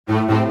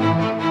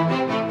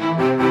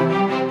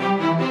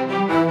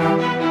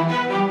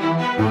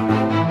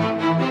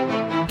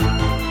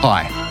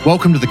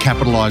Welcome to the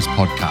Capitaliz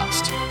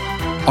podcast.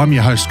 I'm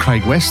your host,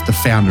 Craig West, the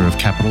founder of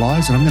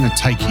Capitaliz, and I'm going to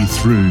take you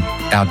through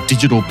our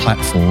digital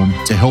platform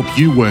to help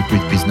you work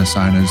with business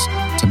owners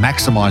to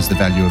maximize the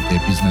value of their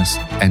business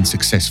and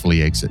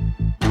successfully exit.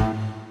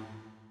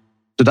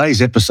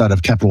 Today's episode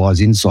of Capitaliz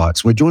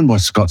Insights, we're joined by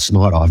Scott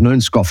Snider. I've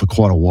known Scott for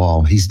quite a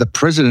while. He's the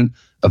president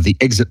of the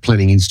Exit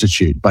Planning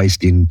Institute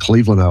based in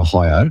Cleveland,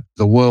 Ohio,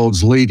 the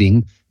world's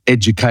leading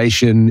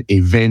education,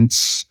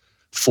 events,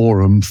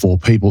 forum for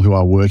people who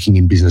are working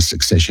in business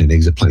succession and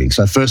exit planning.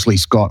 So firstly,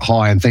 Scott,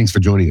 hi, and thanks for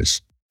joining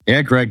us.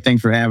 Yeah, Craig,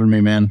 thanks for having me,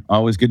 man.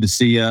 Always good to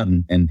see you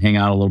and hang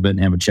out a little bit and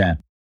have a chat.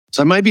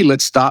 So maybe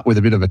let's start with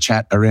a bit of a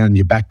chat around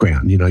your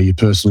background. You know, you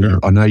personally, sure.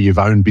 I know you've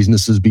owned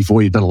businesses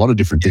before. You've done a lot of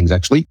different things,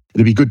 actually.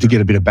 It'd be good to get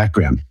a bit of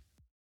background.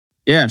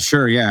 Yeah,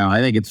 sure. Yeah,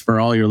 I think it's for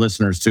all your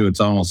listeners too. It's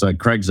almost like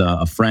Craig's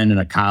a friend and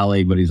a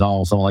colleague, but he's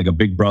also like a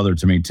big brother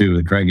to me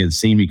too. Craig has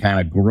seen me kind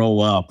of grow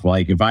up.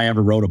 Like if I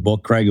ever wrote a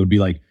book, Craig, it would be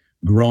like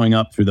growing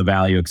up through the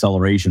value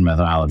acceleration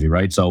methodology,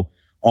 right? So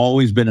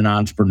always been an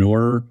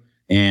entrepreneur.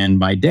 And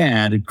my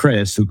dad,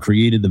 Chris, who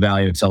created the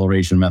value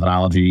acceleration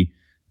methodology,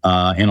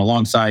 and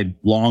alongside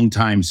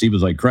longtime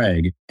CEOs like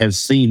Craig, has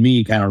seen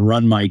me kind of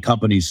run my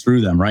companies through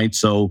them, right?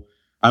 So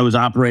I was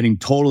operating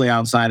totally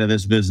outside of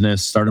this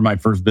business, started my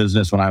first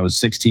business when I was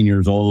 16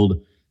 years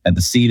old at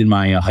the seat in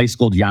my high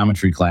school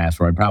geometry class,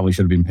 where I probably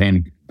should have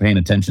been paying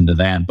attention to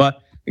that. But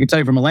I can tell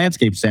you from a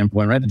landscape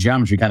standpoint, right, the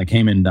geometry kind of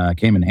came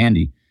in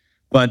handy.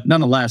 But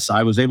nonetheless,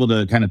 I was able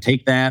to kind of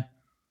take that,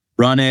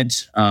 run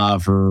it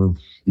for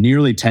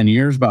nearly 10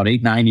 years, about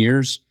 8-9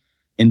 years,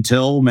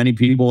 until many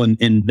people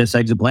in this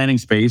exit planning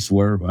space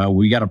where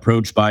we got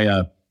approached by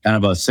a kind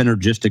of a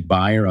synergistic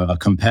buyer, a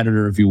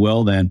competitor, if you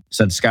will, that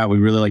said, Scott, we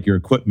really like your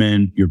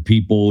equipment, your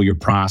people, your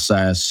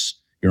process,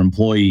 your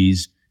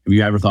employees. Have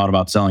you ever thought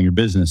about selling your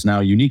business?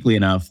 Now, uniquely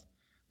enough,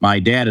 my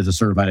dad is a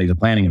certified exit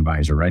planning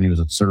advisor, right? He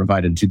was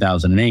certified in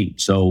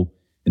 2008. So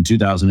in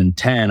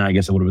 2010, I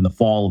guess it would have been the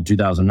fall of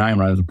 2009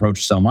 when I was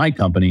approached to sell my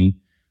company.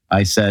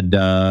 I said,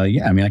 I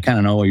kind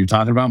of know what you're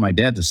talking about. My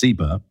dad's a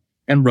CEPA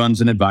and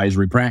runs an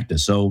advisory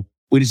practice. So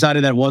we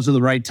decided that wasn't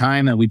the right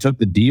time, that we took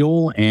the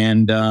deal.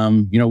 And,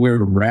 we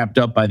were wrapped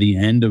up by the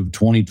end of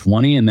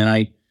 2020. And then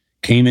I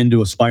came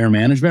into Aspire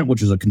Management,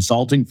 which is a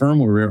consulting firm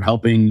where we were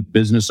helping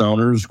business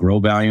owners grow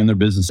value in their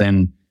business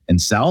and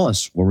sell.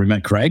 Us where we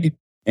met Craig.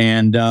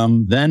 And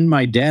then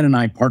my dad and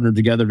I partnered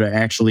together to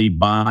actually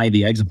buy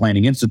the Exit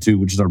Planning Institute,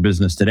 which is our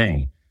business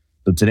today.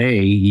 So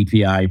today,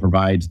 EPI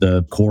provides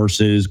the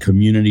courses,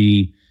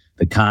 community,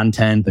 the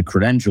content, the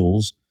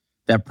credentials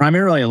that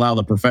primarily allow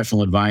the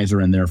professional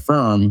advisor and their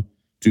firm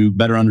to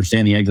better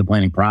understand the exit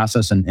planning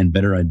process and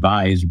better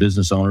advise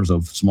business owners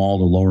of small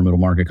to lower middle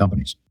market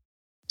companies.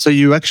 So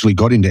you actually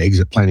got into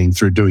exit planning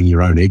through doing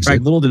your own exit.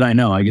 Right, little did I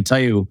know. I could tell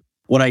you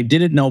what I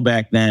didn't know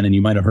back then, and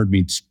you might have heard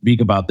me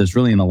speak about this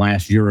really in the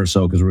last year or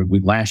so, because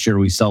last year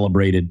we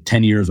celebrated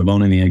 10 years of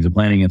owning the Exit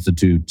Planning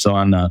Institute. So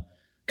on the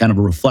kind of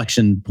a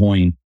reflection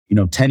point,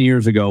 10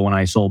 years ago when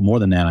I sold, more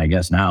than that, I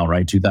guess now,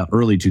 right?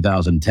 Early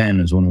 2010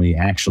 is when we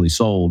actually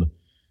sold.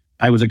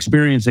 I was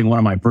experiencing one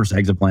of my first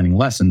exit planning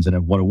lessons.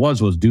 And what it was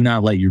do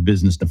not let your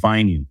business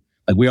define you.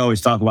 Like we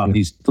always talk about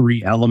these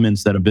three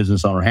elements that a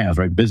business owner has,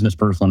 right? Business,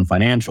 personal, and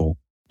financial.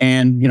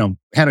 And,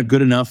 had a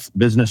good enough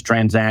business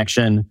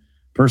transaction.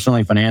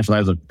 Personally, financially, I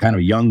was a kind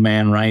of young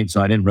man, right?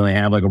 So I didn't really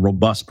have like a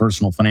robust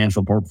personal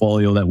financial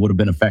portfolio that would have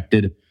been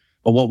affected.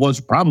 But what was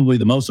probably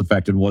the most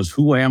affected was,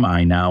 who am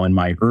I now in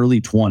my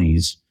early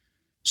 20s,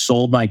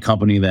 sold my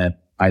company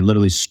that I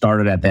literally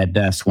started at that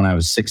desk when I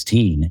was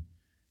 16.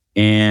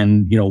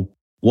 And,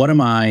 what am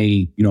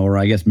I, or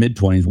I guess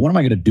mid-20s, what am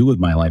I going to do with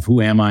my life?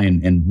 Who am I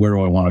and where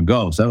do I want to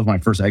go? So that was my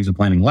first exit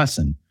planning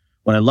lesson.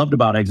 What I loved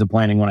about exit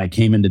planning when I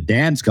came into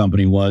Dad's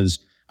company was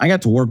I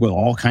got to work with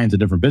all kinds of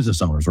different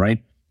business owners,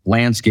 right?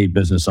 Landscape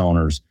business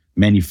owners,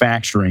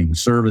 manufacturing,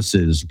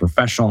 services,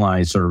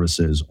 professionalized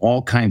services,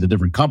 all kinds of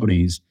different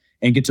companies,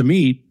 and get to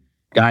meet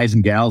guys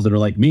and gals that are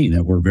like me,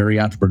 that were very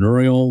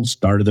entrepreneurial,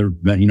 started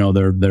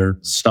their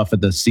stuff at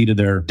the seat of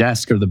their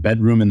desk or the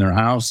bedroom in their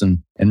house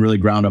and really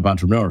ground up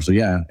entrepreneurs. So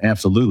yeah,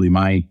 absolutely.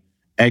 My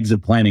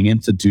Exit Planning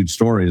Institute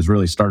story has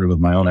really started with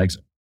my own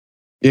exit.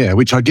 Yeah,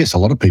 which I guess a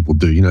lot of people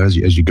do, as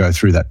you go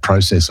through that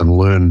process and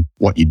learn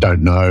what you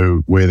don't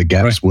know, where the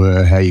gaps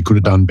were, how you could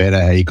have done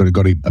better, how you could have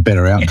got a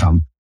better outcome.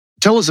 Yeah.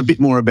 Tell us a bit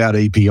more about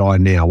EPI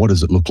now. What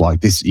does it look like?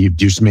 This you've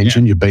just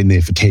mentioned, You've been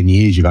there for 10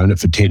 years. You've owned it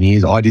for 10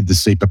 years. I did the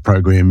CEPA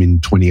program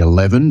in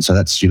 2011. So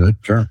that's,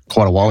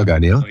 quite a while ago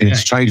now. And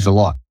it's changed a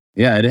lot.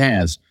 Yeah, it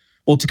has.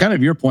 Well, to kind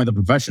of your point, the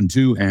profession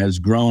too has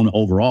grown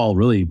overall,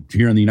 really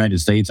here in the United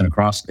States and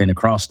across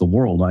the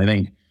world. I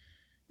think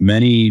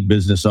many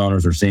business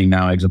owners are seeing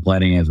now exit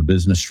planning as a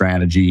business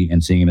strategy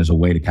and seeing it as a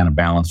way to kind of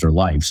balance their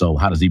life. So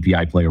how does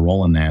EPI play a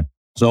role in that?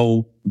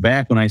 So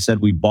back when I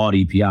said we bought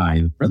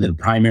EPI, really the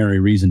primary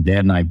reason Dad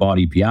and I bought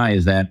EPI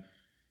is that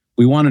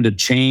we wanted to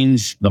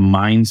change the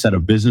mindset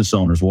of business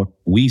owners. What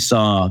we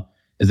saw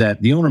is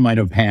that the owner might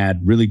have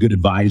had really good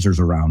advisors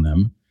around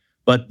them,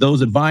 But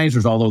those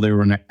advisors, although they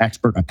were an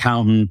expert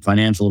accountant,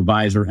 financial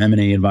advisor,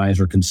 M&A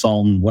advisor,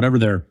 consultant, whatever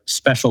their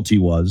specialty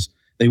was,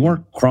 they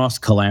weren't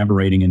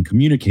cross-collaborating and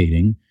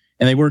communicating,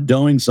 and they weren't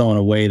doing so in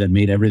a way that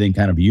made everything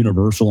kind of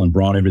universal and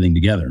brought everything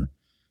together.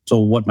 So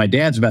what my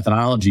dad's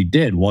methodology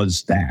did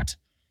was that.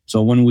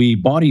 So when we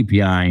bought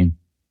EPI,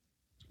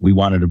 we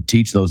wanted to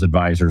teach those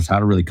advisors how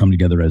to really come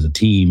together as a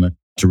team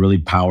to really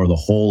power the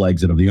whole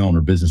exit of the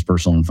owner, business,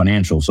 personal, and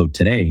financial. So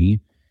today,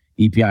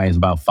 EPI is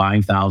about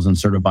 5,000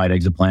 certified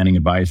exit planning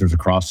advisors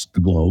across the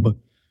globe.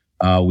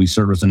 We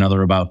service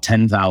another about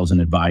 10,000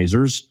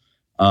 advisors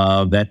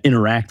that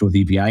interact with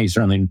EPI. You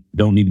certainly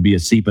don't need to be a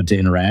SEPA to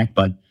interact,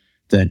 but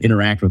that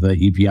interact with the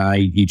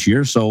EPI each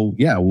year. So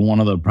yeah, we're one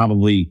of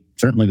the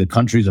certainly the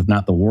country's, if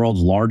not the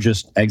world's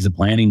largest exit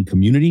planning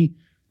community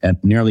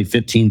at nearly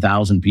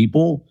 15,000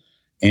 people.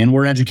 And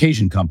we're an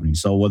education company.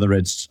 So whether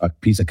it's a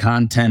piece of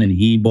content, an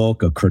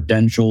ebook, a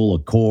credential, a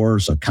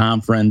course, a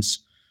conference,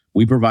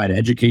 we provide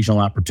educational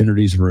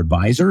opportunities for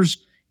advisors,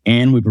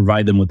 and we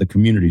provide them with the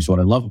community. So what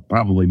I love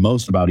probably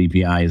most about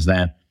EPI is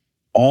that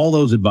all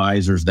those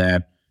advisors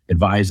that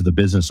advise the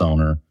business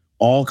owner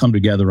all come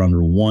together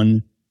under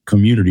one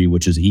community,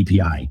 which is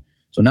EPI.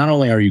 So not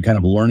only are you kind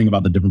of learning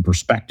about the different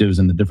perspectives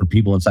and the different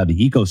people inside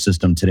the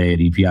ecosystem today at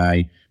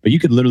EPI, but you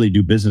could literally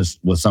do business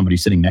with somebody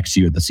sitting next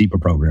to you at the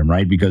SEPA program,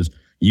 right? Because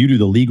you do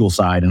the legal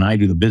side and I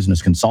do the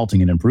business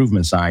consulting and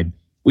improvement side.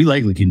 We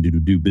likely can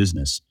do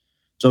business.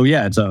 So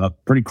yeah, it's a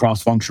pretty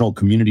cross-functional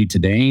community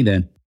today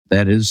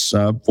that is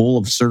full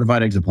of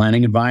certified exit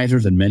planning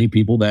advisors and many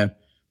people that,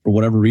 for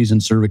whatever reason,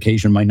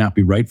 certification might not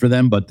be right for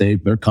them, but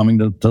they're coming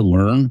to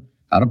learn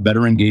how to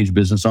better engage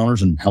business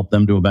owners and help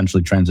them to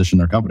eventually transition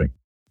their company.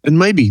 And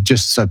maybe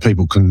just so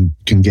people can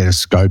get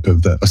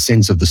a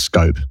sense of the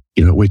scope.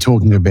 You know, we're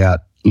talking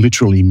about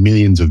literally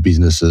millions of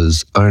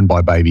businesses owned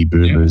by baby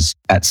boomers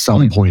at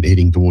some point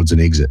heading towards an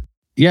exit.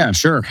 Yeah,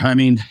 sure. I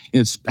mean,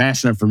 it's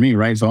passionate for me,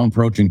 right? So I'm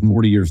approaching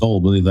 40 years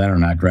old, believe that or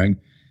not, Craig.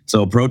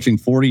 So approaching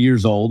 40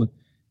 years old.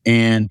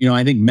 And,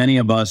 I think many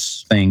of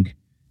us think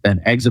that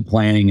exit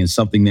planning is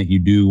something that you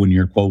do when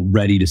you're, quote,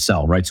 ready to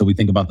sell, right? So we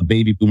think about the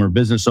baby boomer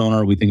business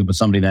owner. We think about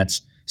somebody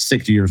that's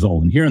 60 years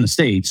old. And here in the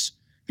States,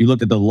 if you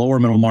look at the lower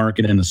middle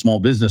market and the small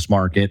business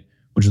market,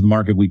 which is the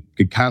market we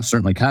could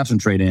certainly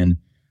concentrate in,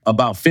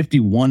 about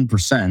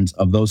 51%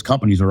 of those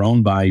companies are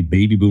owned by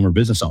baby boomer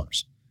business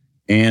owners.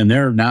 And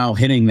they're now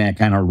hitting that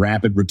kind of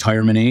rapid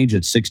retirement age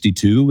at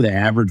 62. The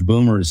average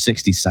boomer is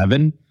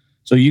 67.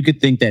 So you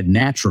could think that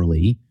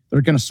naturally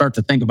they're going to start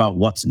to think about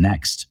what's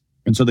next.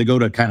 And so they go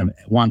to kind of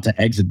want to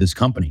exit this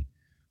company.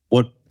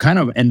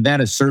 And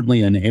that is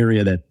certainly an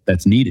area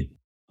that's needed.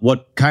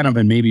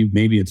 And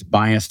maybe it's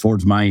biased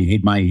towards my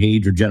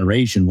age or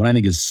generation. What I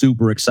think is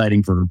super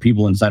exciting for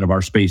people inside of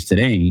our space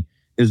today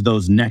is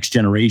those next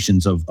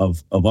generations of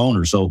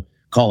owners. So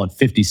call it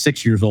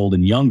 56 years old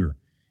and younger.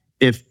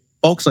 If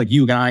folks like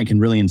you and I can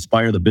really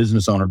inspire the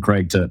business owner,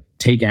 Craig, to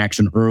take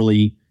action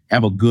early,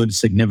 have a good,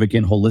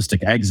 significant,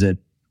 holistic exit,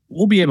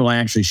 we'll be able to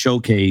actually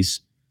showcase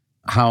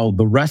how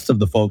the rest of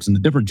the folks in the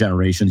different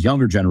generations,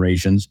 younger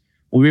generations,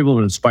 we'll be able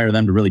to inspire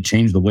them to really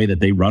change the way that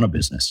they run a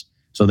business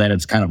so that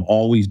it's kind of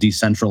always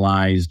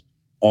decentralized,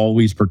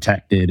 always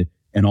protected,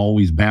 and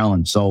always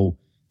balanced. So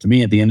to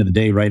me, at the end of the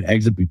day, right,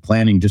 exit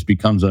planning just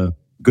becomes a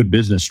good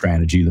business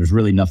strategy. There's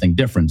really nothing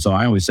different. So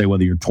I always say,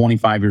 whether you're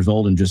 25 years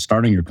old and just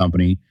starting your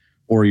company,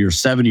 or you're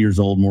 70 years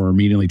old, more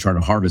immediately trying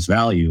to harvest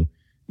value,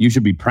 you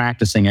should be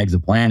practicing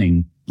exit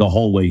planning the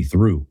whole way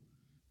through.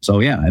 So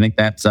yeah, I think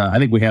I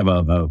think we have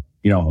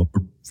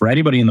for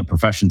anybody in the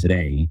profession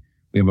today,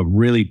 we have a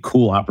really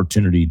cool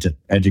opportunity to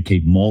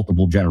educate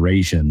multiple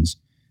generations.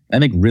 I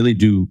think really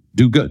do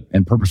good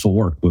and purposeful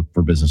work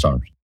for business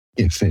owners.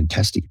 Yeah,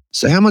 fantastic.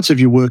 So how much of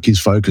your work is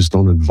focused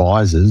on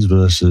advisors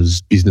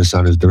versus business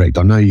owners direct?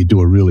 I know you do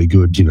a really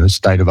good,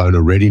 state of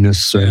owner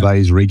readiness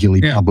surveys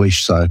regularly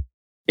published. So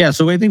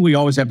I think we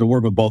always have to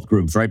work with both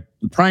groups, right?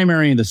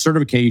 The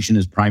certification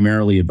is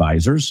primarily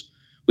advisors.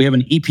 We have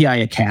an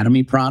EPI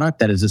Academy product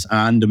that is this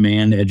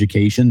on-demand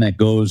education that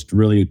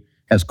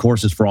has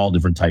courses for all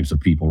different types of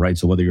people, right?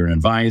 So whether you're an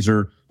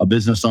advisor, a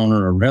business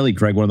owner, or really,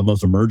 Craig, one of the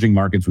most emerging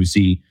markets we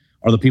see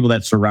are the people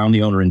that surround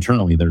the owner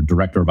internally. Their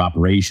director of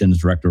operations,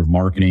 director of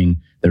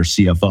marketing, their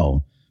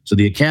CFO. So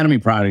the Academy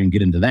product, and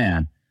get into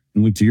that.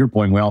 And to your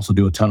point, we also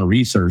do a ton of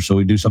research. So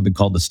we do something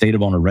called the State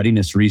of Owner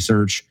Readiness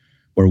Research,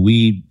 where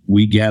we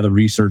gather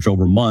research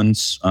over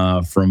months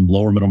from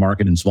lower middle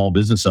market and small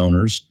business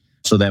owners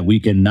so that we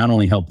can not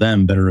only help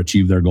them better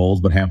achieve their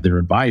goals, but have their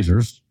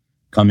advisors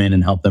come in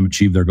and help them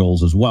achieve their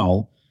goals as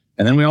well.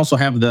 And then we also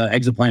have the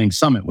Exit Planning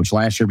Summit, which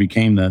last year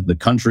became the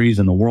country's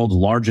and the world's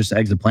largest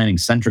exit planning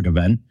centric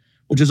event,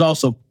 which is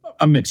also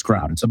a mixed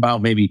crowd. It's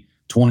about maybe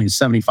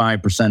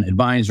 75%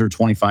 advisor,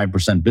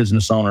 25%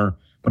 business owner,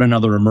 but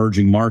another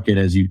emerging market.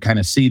 As you kind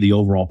of see the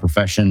overall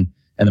profession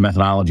and the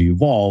methodology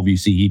evolve, you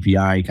see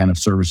EPI kind of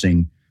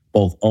servicing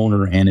both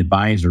owner and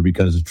advisor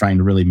because it's trying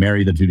to really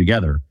marry the two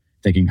together,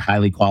 taking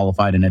highly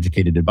qualified and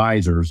educated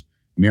advisors,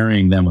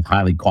 marrying them with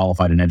highly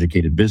qualified and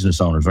educated business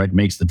owners, right?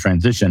 Makes the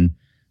transition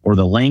or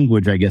the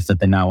language, I guess, that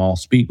they now all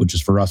speak, which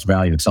is for us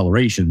value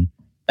acceleration,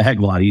 a heck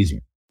of a lot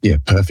easier. Yeah,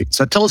 perfect.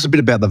 So tell us a bit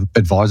about the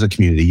advisor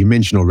community. You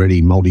mentioned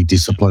already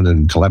multidiscipline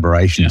and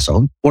collaboration and so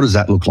on. What does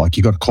that look like?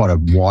 You've got quite a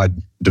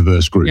wide,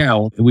 diverse group. Yeah,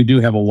 well, we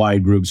do have a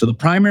wide group. So the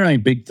primary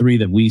big three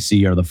that we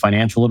see are the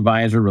financial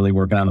advisor, really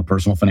working on the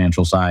personal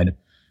financial side,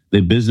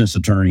 the business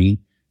attorney,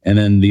 and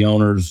then the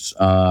owner's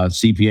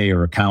CPA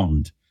or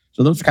accountant.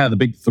 So those are kind of the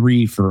big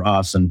three for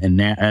us,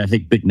 and I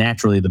think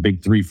naturally the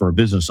big three for a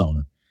business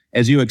owner.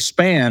 As you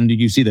expand,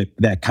 you see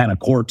that kind of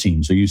core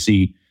team. So you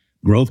see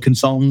growth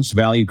consultants,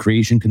 value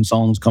creation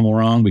consultants come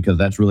along because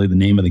that's really the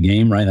name of the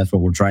game, right? That's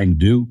what we're trying to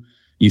do.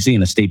 You see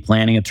an estate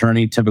planning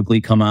attorney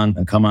typically come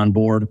on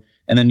board,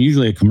 and then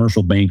usually a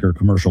commercial banker,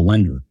 commercial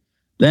lender.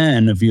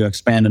 Then if you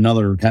expand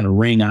another kind of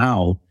ring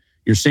out,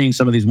 you're seeing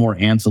some of these more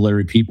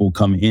ancillary people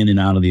come in and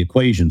out of the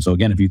equation. So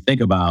again, if you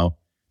think about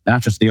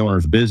not just the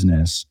owner's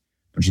business,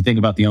 but you think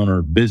about the owner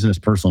of business,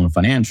 personal, and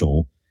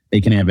financial,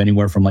 they can have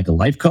anywhere from like a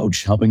life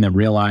coach helping them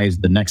realize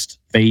the next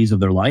phase of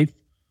their life,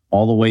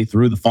 all the way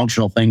through the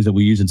functional things that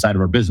we use inside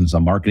of our business, a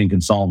marketing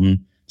consultant,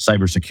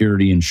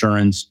 cybersecurity,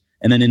 insurance,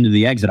 and then into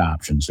the exit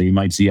options. So you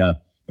might see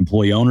a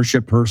employee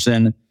ownership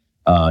person,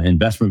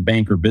 investment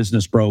banker,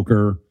 business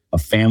broker, a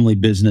family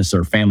business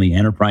or family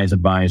enterprise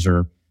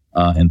advisor,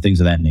 and things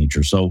of that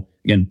nature. So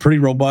again, pretty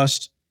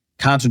robust,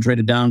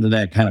 concentrated down to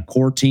that kind of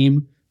core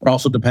team, but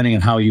also depending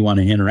on how you want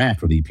to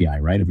interact with EPI,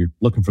 right? If you're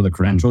looking for the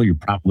credential, you're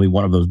probably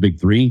one of those big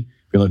three.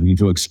 If you're looking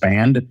to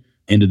expand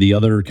into the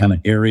other kind of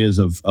areas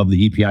of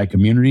the EPI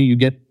community, you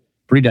get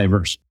pretty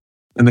diverse.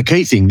 And the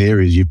key thing there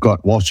is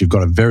whilst you've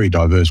got a very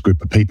diverse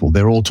group of people,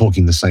 they're all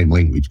talking the same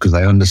language because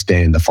they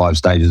understand the 5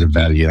 stages of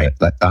value, right.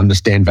 They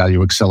understand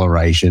value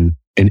acceleration,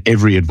 and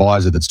every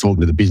advisor that's talking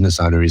to the business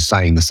owner is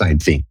saying the same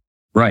thing.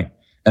 Right.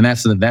 And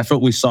that's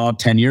what we saw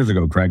 10 years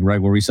ago, Craig,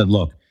 right? Where we said,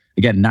 look,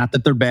 again, not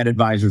that they're bad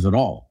advisors at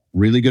all.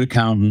 Really good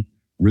accountant,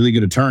 really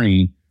good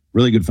attorney,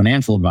 really good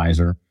financial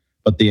advisor.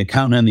 But the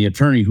accountant and the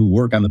attorney who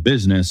work on the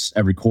business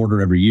every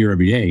quarter, every year,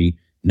 every day,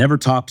 never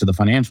talk to the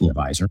financial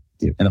advisor.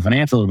 Yeah. And the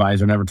financial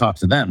advisor never talks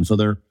to them. So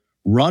they're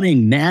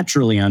running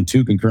naturally on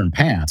 2 concurrent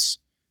paths,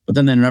 but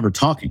then they're never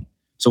talking.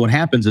 So what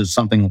happens is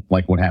something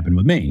like what happened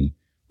with me,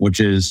 which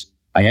is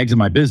I exit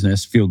my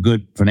business, feel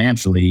good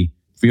financially,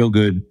 feel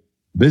good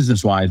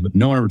business-wise, but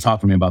no one ever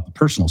talked to me about the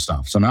personal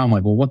stuff. So now I'm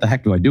like, well, what the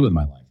heck do I do with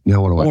my life?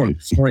 Now what do I do?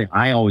 Story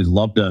I always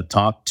love to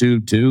talk to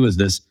too is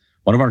this.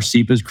 One of our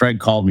CPAs, Craig,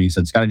 called me. He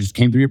said, Scott, I just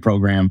came through your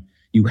program.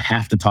 You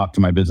have to talk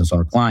to my business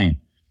owner client.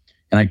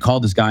 And I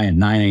called this guy at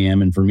 9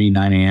 a.m. And for me,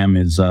 9 a.m.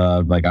 is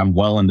like I'm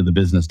well into the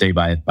business day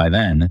by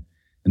then.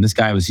 And this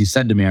guy he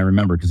said to me, I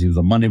remember, because he was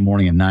a Monday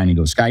morning at 9, he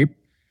goes, Scott,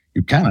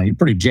 you're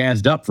pretty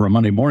jazzed up for a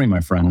Monday morning,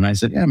 my friend. And I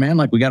said, yeah, man,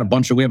 like we have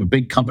a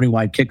big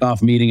company-wide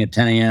kickoff meeting at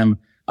 10 a.m.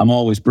 I'm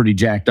always pretty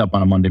jacked up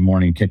on a Monday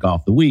morning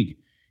kickoff the week.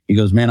 He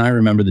goes, man, I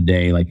remember the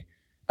day, like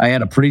I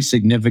had a pretty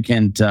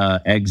significant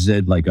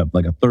exit, like a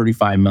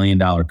 $35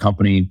 million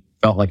company.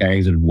 Felt like I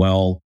exited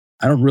well.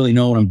 I don't really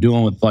know what I'm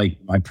doing with like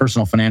my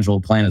personal financial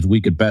plan is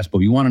weak at best, but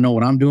you want to know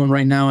what I'm doing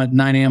right now at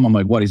 9 a.m.? I'm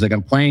like, what? He's like,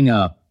 I'm playing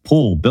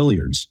pool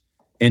billiards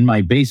in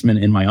my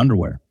basement in my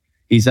underwear.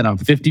 He said, I'm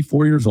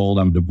 54 years old.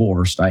 I'm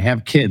divorced. I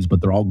have kids,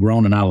 but they're all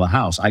grown and out of the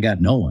house. I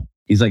got no one.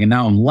 He's like, and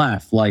now I'm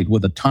left like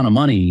with a ton of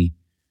money,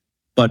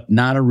 but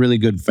not a really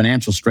good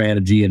financial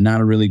strategy and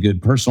not a really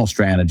good personal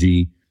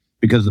strategy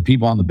because the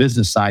people on the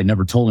business side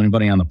never told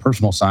anybody on the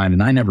personal side.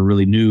 And I never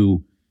really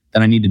knew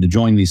that I needed to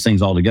join these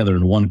things all together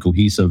in one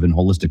cohesive and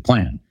holistic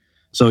plan.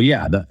 So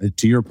yeah,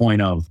 to your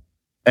point of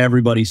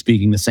everybody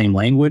speaking the same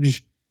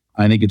language,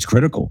 I think it's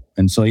critical.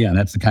 And so yeah,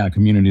 that's the kind of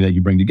community that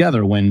you bring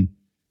together when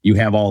you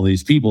have all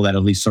these people that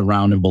at least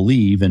surround and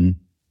believe in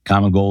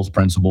common goals,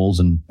 principles,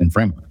 and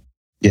framework.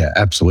 Yeah,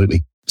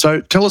 absolutely.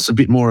 So tell us a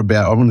bit more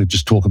about, I want to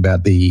just talk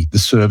about the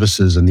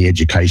services and the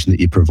education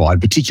that you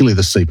provide, particularly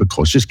the CPA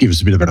course. Just give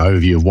us a bit of an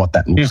overview of what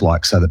that looks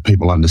like so that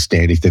people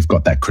understand if they've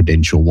got that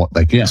credential, what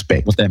they can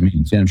expect. What that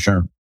means. Yeah,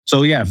 sure.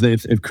 So yeah, if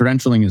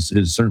credentialing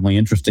is certainly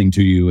interesting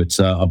to you, it's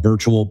a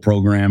virtual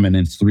program and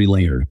it's 3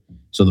 layered.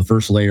 So the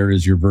first layer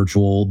is your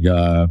virtual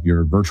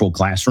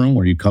classroom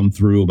where you come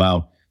through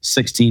about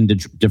 16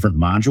 different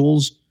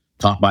modules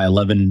taught by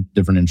 11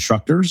 different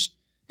instructors.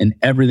 And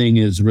everything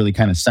is really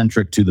kind of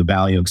centric to the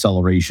value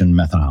acceleration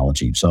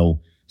methodology. So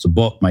it's a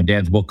book, my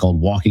dad's book called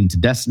Walking to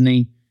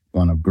Destiny. If you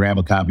want to grab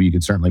a copy, you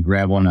can certainly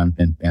grab one on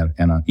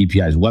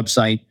EPI's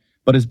website.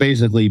 But it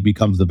basically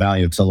becomes the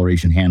value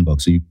acceleration handbook.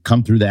 So you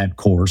come through that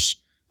course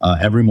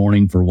every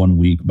morning for 1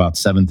 week, about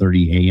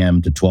 7:30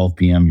 a.m. to 12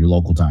 p.m. your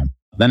local time.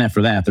 Then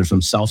after that, there's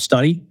some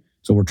self-study.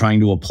 So we're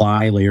trying to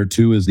apply. Layer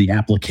 2 is the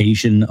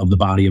application of the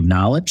body of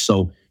knowledge.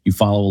 So you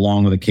follow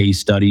along with a case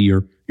study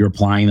or you're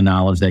applying the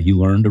knowledge that you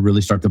learned to really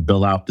start to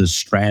build out this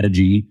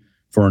strategy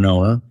for an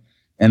owner.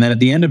 And then at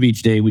the end of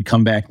each day, we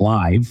come back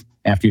live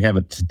after you have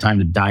a time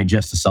to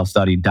digest the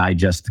self-study,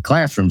 digest the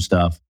classroom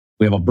stuff.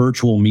 We have a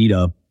virtual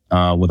meetup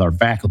with our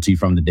faculty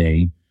from the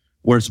day,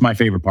 where it's my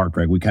favorite part,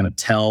 Greg. We kind of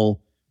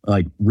tell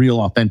like real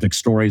authentic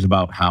stories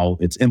about how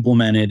it's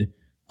implemented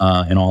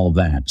and all of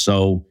that.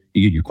 So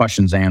you get your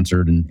questions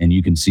answered, and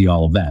you can see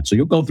all of that. So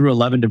you'll go through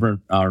 11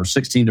 different or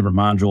 16 different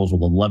modules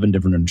with 11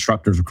 different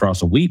instructors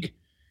across a week.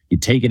 You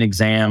take an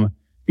exam.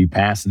 If you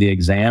pass the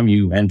exam,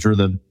 you enter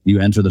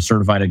the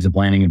Certified Exit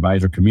Planning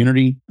Advisor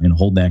community and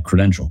hold that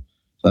credential.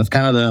 So that's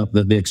kind of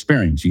the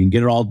experience. You can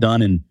get it all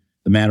done in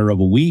the matter of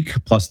a week,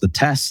 plus the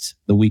test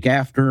the week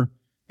after,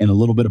 and a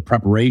little bit of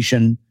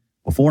preparation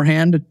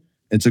beforehand.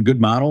 It's a good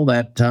model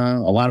that a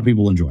lot of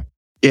people enjoy.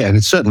 Yeah, and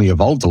it's certainly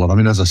evolved a lot. I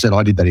mean, as I said,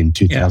 I did that in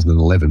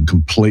 2011,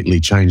 completely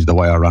changed the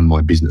way I run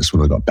my business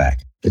when I got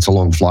back. It's a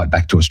long flight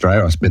back to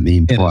Australia. I spent the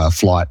entire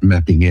flight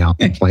mapping out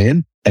the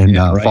plan and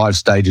 5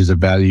 stages of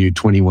value,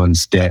 21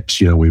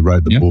 steps. We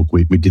wrote the book,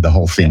 we did the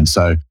whole thing. Yeah.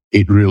 So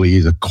it really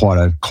is quite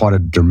a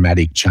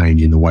dramatic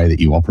change in the way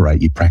that you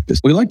operate your practice.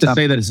 We like to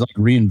say that it's like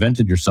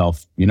reinvented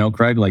yourself,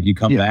 Craig, like you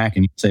come back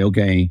and you say,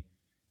 okay,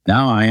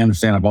 now I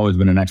understand I've always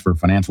been an expert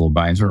financial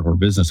advisor or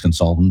business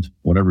consultant,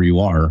 whatever you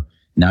are.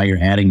 Now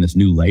you're adding this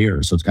new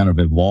layer. So it's kind of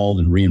evolved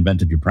and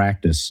reinvented your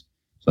practice.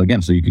 So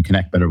again, so you can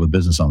connect better with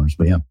business owners.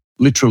 But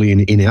literally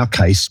in our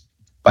case,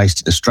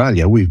 based in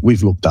Australia,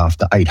 we've looked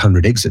after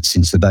 800 exits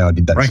since the day I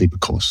did that sleeper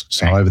course.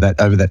 So over that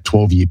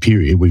 12-year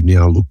period, we've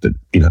now looked at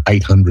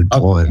 800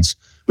 clients,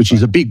 which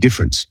is a big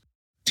difference.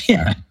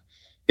 Yeah,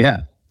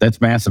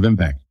 that's massive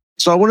impact.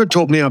 So I want to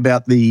talk now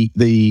about the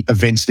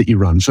events that you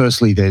run.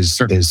 Firstly, there's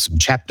some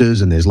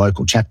chapters and there's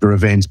local chapter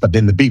events, but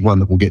then the big one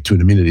that we'll get to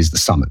in a minute is the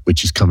summit,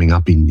 which is coming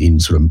up in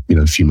sort of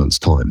a few months'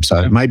 time.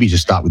 So maybe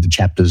just start with the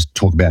chapters,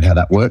 talk about how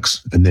that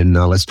works, and then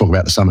let's talk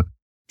about the summit.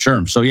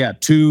 Sure. So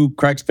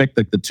Craig's picked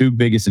the 2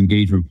 biggest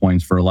engagement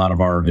points for a lot of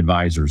our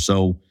advisors.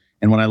 So,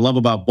 and what I love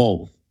about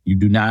both, you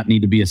do not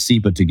need to be a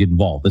SEPA to get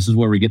involved. This is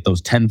where we get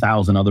those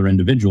 10,000 other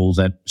individuals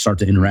that start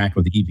to interact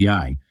with the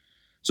EPI.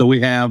 So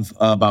we have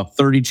about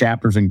 30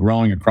 chapters and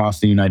growing across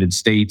the United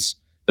States.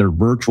 They're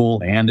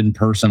virtual and in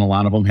person. A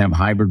lot of them have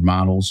hybrid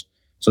models.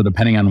 So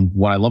depending on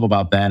what I love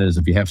about that is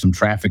if you have some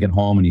traffic at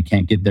home and you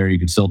can't get there, you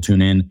can still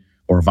tune in.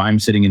 Or if I'm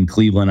sitting in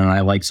Cleveland and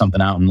I like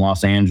something out in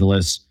Los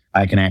Angeles,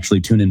 I can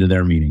actually tune into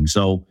their meeting.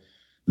 So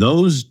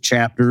those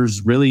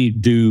chapters really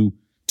do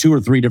 2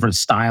 or 3 different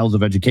styles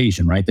of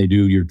education, right? They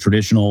do your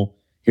traditional,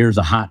 here's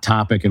a hot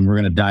topic and we're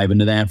going to dive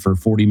into that for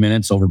 40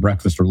 minutes over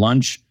breakfast or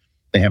lunch.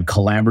 They have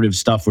collaborative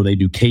stuff where they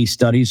do case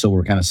studies. So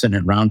we're kind of sitting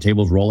at round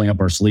tables, rolling up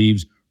our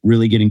sleeves,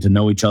 really getting to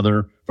know each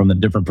other from the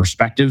different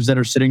perspectives that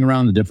are sitting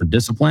around the different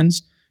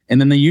disciplines. And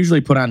then they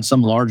usually put on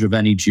some large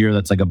event each year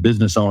that's like a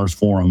business owners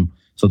forum.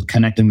 So it's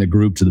connecting the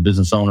group to the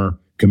business owner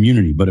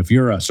community. But if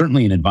you're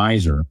certainly an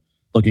advisor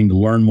looking to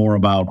learn more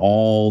about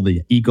all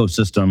the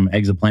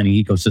exit planning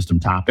ecosystem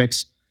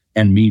topics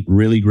and meet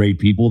really great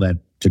people that,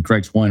 to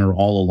Craig's point, are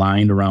all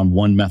aligned around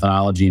one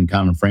methodology and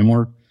common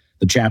framework,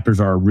 the chapters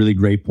are a really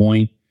great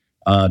point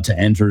to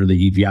enter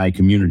the EPI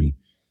community.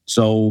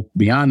 So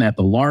beyond that,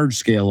 the large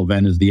scale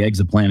event is the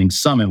Exit Planning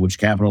Summit, which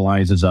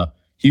Capitaliz is a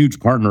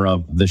huge partner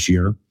of this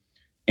year.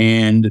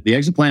 And the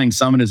Exit Planning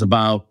Summit is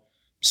about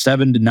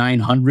 700 to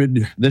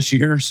 900 this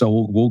year.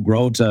 So we'll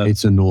grow to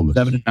it's enormous.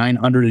 700 to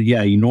 900.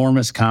 Yeah,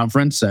 enormous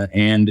conference.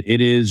 And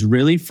it is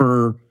really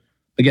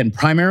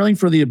primarily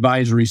for the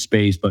advisory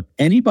space, but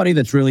anybody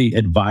that's really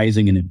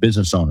advising a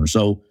business owner.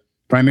 So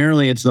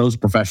primarily it's those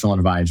professional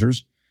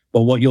advisors.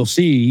 But what you'll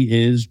see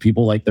is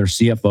people like their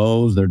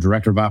CFOs, their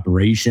director of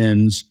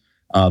operations,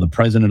 the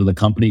president of the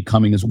company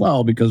coming as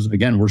well, because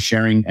again, we're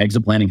sharing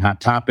exit planning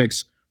hot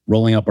topics,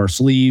 rolling up our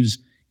sleeves,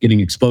 getting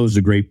exposed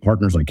to great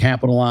partners like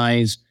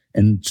Capitaliz.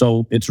 And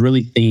so it's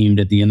really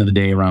themed at the end of the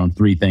day around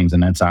 3 things.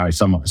 And that's how I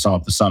saw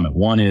up the summit.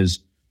 One is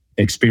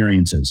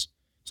experiences.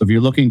 So if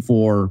you're looking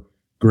for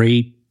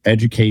great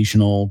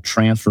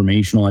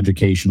transformational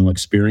educational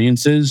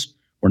experiences,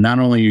 where not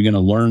only are you going to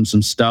learn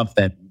some stuff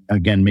that,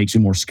 again, makes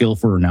you more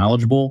skillful or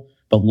knowledgeable,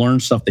 but learn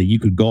stuff that you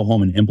could go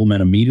home and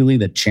implement immediately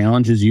that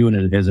challenges you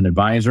and as an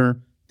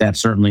advisor, that's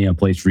certainly a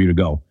place for you to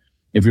go.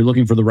 If you're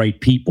looking for the right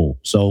people,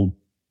 so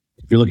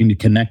if you're looking to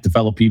connect to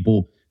fellow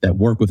people that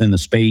work within the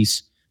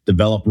space,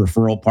 develop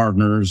referral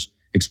partners,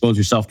 expose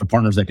yourself to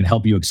partners that can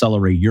help you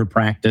accelerate your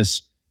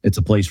practice, it's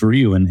a place for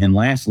you. And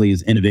lastly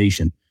is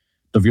innovation.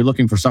 So if you're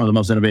looking for some of the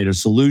most innovative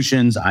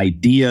solutions,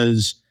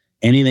 ideas,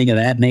 anything of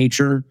that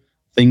nature,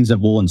 things that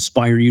will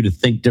inspire you to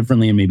think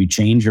differently and maybe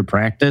change your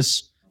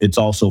practice, it's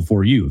also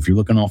for you. If you're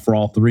looking for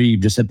all 3,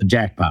 you've just hit the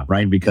jackpot,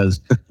 right? Because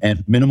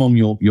at minimum,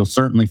 you'll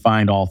certainly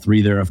find all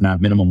 3 there, if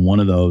not minimum one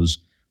of those.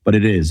 But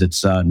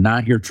it's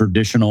not your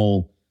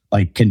traditional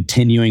like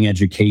continuing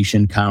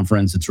education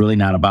conference. It's really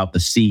not about the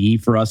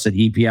CE for us at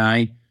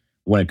EPI.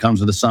 When it comes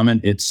to the summit,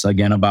 it's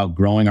again about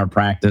growing our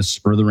practice,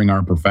 furthering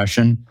our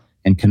profession,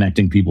 and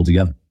connecting people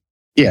together.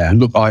 Yeah, and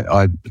look,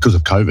 I because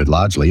of COVID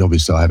largely,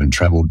 obviously I haven't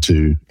traveled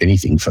to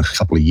anything for a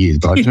couple of years,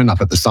 but I turned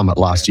up at the summit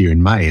last year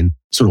in May and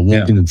sort of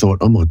walked in and thought,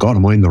 oh my God,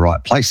 am I in the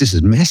right place? This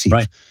is massive.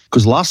 Right.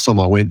 Because last time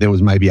I went, there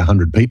was maybe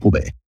 100 people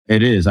there.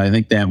 It is. I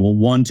think that,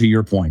 one, to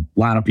your point, a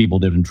lot of people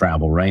didn't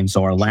travel, right? And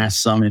so our last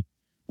summit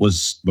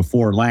was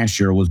before last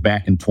year, was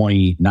back in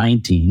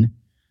 2019.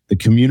 The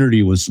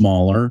community was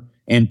smaller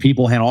and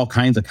people had all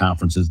kinds of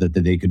conferences that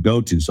they could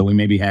go to. So we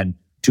maybe had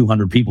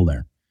 200 people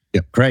there.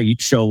 Yep. Craig, you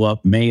show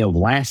up May of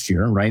last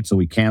year, right? So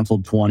we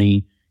canceled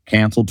 20,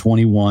 canceled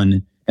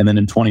 21, and then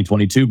in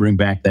 2022, bring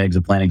back the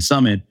Exit Planning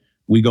Summit.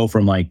 We go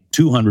from like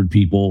 200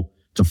 people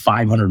to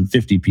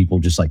 550 people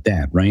just like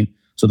that, right?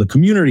 So the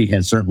community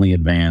has certainly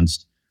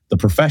advanced. The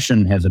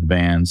profession has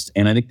advanced.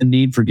 And I think the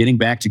need for getting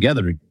back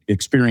together to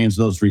experience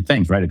those three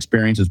things, right?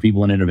 Experiences,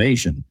 people, and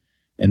innovation.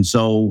 And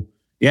so,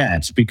 yeah,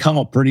 it's become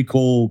a pretty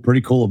cool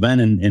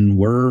event. And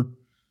we're,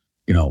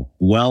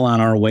 well on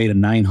our way to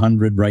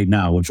 900 right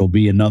now, which will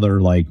be another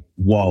like,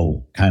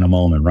 whoa kind of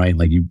moment, right?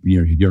 Like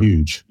you're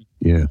huge.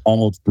 Yeah.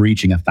 Almost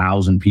reaching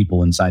 1,000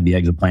 people inside the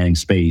exit planning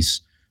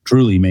space,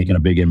 truly making a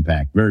big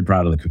impact. Very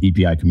proud of the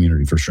EPI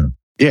community for sure.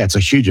 Yeah, it's a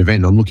huge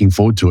event. I'm looking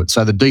forward to it.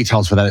 So the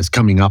details for that is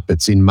coming up.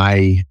 It's in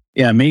May.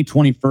 Yeah, May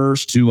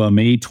 21st to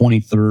May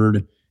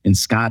 23rd in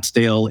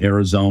Scottsdale,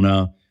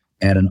 Arizona,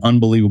 at an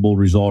unbelievable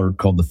resort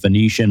called the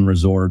Phoenician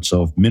Resort.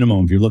 So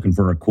minimum, if you're looking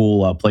for a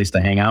cool place to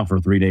hang out for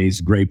 3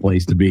 days, great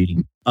place to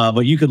be.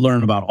 But you could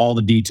learn about all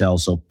the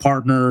details. So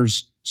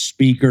partners,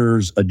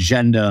 speakers,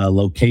 agenda,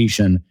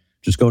 location.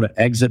 Just go to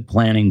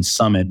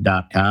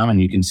exitplanningsummit.com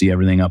and you can see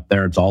everything up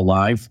there. It's all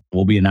live.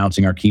 We'll be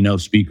announcing our keynote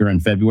speaker in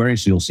February.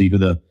 So you'll see who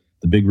the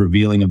big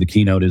revealing of the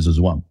keynote is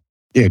as well.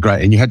 Yeah,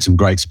 great. And you had some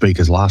great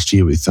speakers last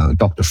year with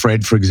Dr.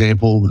 Fred, for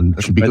example. And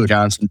it should be Fred good.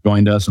 Johnson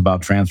joined us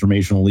about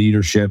transformational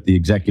leadership, the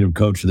executive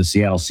coach of the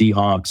Seattle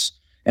Seahawks.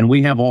 And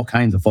we have all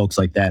kinds of folks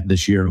like that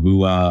this year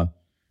who,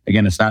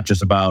 again, it's not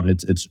just about,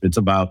 it's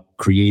about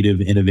creative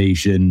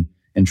innovation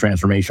and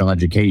transformational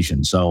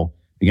education. So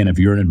again, if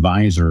you're an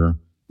advisor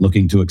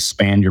looking to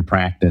expand your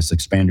practice,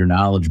 expand your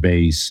knowledge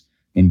base,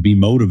 and be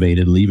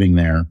motivated leaving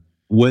there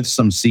with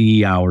some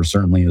CE hours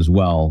certainly as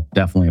well,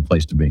 definitely a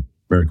place to be.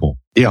 Very cool.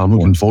 Yeah, I'm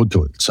looking forward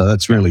to it. So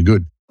that's really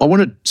good. I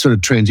want to sort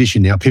of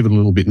transition now, pivot a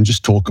little bit and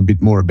just talk a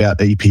bit more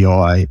about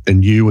EPI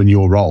and you and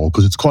your role,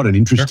 because it's quite an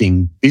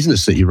interesting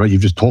business that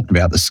you've just talked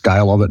about, the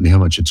scale of it and how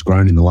much it's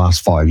grown in the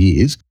last 5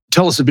 years.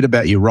 Tell us a bit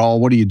about your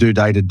role. What do you do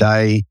day to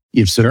day?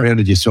 You've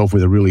surrounded yourself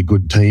with a really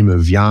good team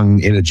of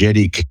young,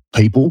 energetic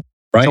people.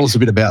 Right. Tell us a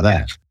bit about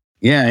that.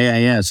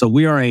 Yeah. So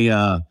we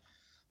are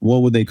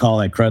what would they call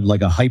that, Cred?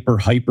 Like a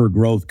hyper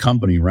growth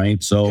company,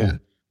 right? So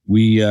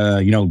we,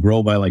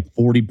 grow by like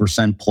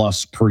 40%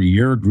 plus per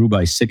year, grew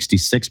by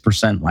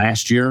 66%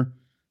 last year.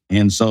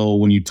 And so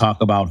when you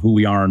talk about who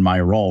we are in my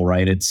role,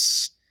 right,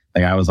 it's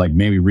like I was like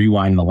maybe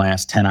rewinding the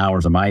last 10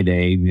 hours of my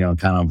day,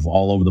 kind of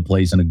all over the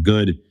place in a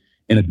good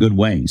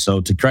way.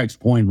 So to Craig's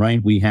point,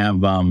 right, we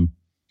have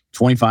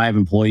 25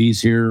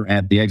 employees here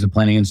at the Exit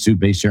Planning Institute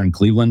based here in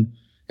Cleveland.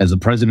 As the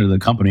president of the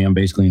company, I'm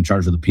basically in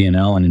charge of the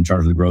P&L and in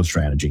charge of the growth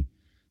strategy.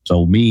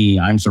 So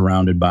I'm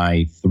surrounded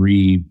by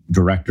 3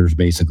 directors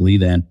basically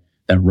that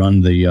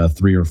run the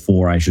 3 or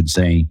 4, I should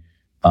say,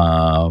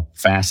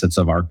 facets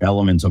of our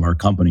elements of our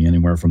company,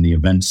 anywhere from the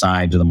event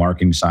side to the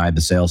marketing side,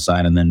 the sales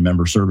side, and then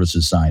member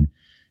services side.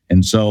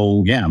 And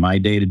so, my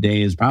day to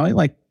day is probably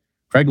like,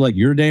 Craig, like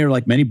your day or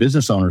like many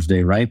business owners'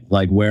 day, right?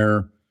 Like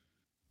where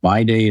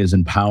my day is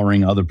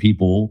empowering other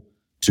people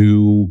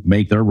to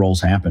make their roles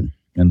happen.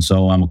 And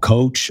so I'm a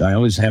coach. I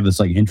always have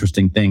this like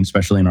interesting thing,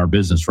 especially in our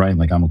business, right?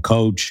 Like I'm a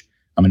coach,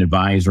 I'm an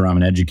advisor, I'm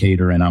an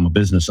educator, and I'm a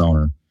business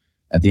owner.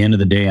 At the end of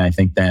the day, I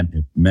think that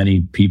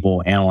many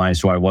people analyze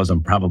who I was.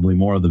 I'm probably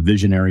more of the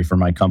visionary for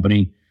my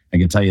company. I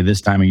can tell you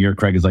this time of year,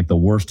 Craig, is like the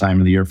worst time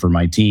of the year for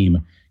my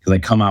team because I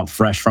come out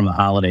fresh from the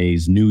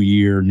holidays, new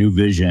year, new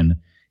vision,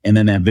 and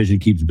then that vision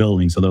keeps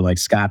building. So they're like,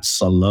 Scott,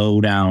 slow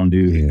down,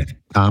 dude.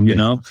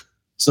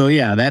 So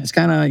that's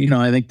kind of,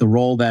 I think the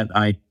role that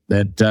I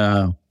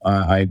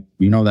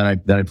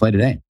play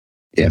today.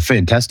 Yeah,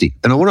 fantastic.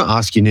 And I want to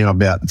ask you now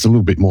about, it's a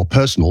little bit more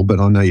personal, but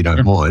I know you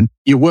don't mind.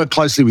 You work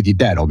closely with your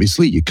dad,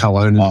 obviously. You're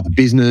co-owner of the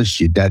business.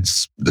 Your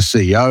dad's the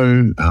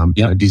CEO,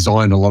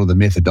 designed a lot of the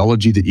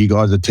methodology that you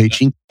guys are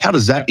teaching. How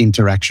does that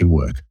interaction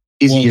work?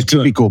 Is he a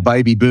typical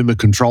baby boomer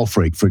control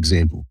freak, for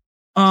example?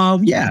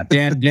 Dad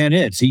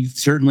is. He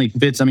certainly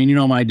fits. I mean,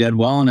 my dad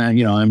well, and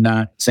I'm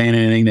not saying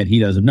anything that he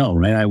doesn't know,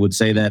 right? I would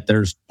say that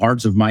there's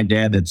parts of my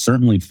dad that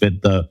certainly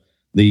fit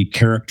the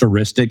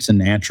characteristics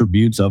and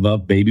attributes of a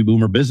baby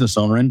boomer business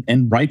owner,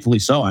 and rightfully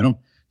so. I don't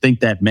think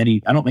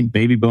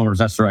baby boomers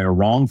necessarily are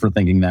wrong for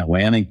thinking that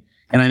way. I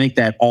think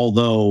that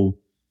although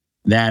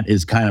that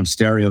is kind of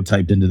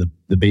stereotyped into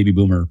the baby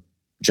boomer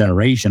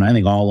generation, I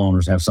think all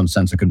owners have some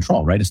sense of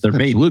control, right? It's their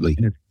baby. Absolutely.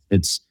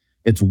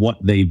 It's what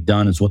they've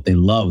done, it's what they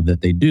love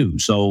that they do.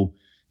 So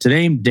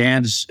today,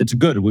 it's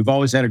good. We've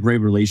always had a great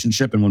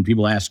relationship. And when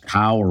people ask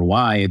how or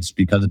why, it's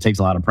because it takes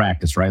a lot of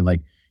practice, right?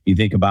 Like you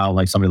think about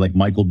like somebody like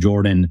Michael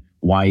Jordan,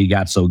 why he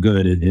got so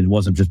good. It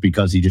wasn't just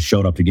because he just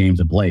showed up to games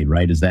and played,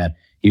 right? Is that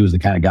he was the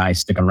kind of guy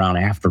sticking around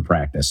after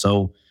practice.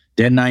 So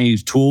Dad and I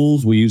use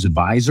tools. We use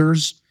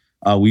advisors.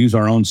 We use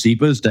our own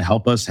CEPAs to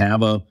help us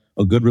have a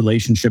good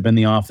relationship in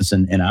the office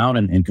and out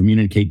and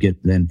communicate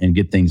and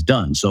get things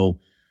done. So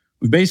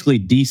we've basically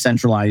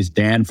decentralized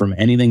Dad from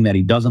anything that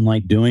he doesn't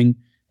like doing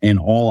and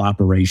all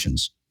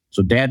operations.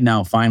 So Dad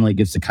now finally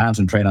gets to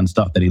concentrate on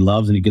stuff that he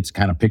loves, and he gets to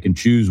kind of pick and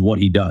choose what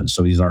he does.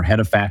 So he's our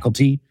head of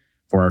faculty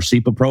for our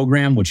CEPA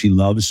program, which he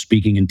loves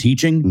speaking and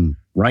teaching.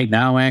 right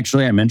now,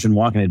 actually, I mentioned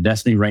Walking to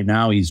Destiny. Right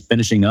now, he's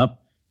finishing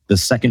up the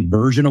second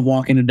version of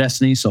Walking to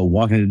Destiny. So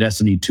Walking to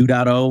Destiny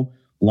 2.0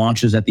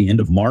 launches at the end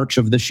of March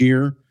of this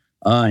year.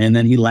 And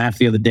then he laughed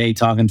the other day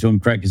talking to him,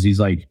 Craig, because he's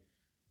like,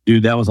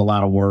 dude, that was a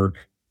lot of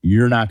work.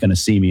 You're not going to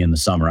see me in the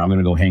summer. I'm going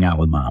to go hang out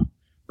with mom.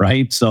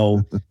 Right.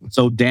 So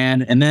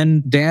Dad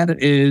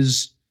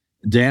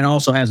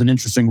also has an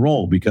interesting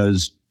role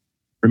because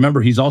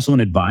remember, he's also an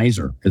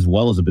advisor as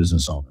well as a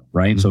business owner.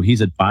 Right. Mm-hmm. So he's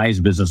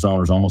advised business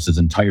owners almost his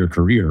entire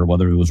career,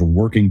 whether it was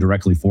working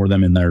directly for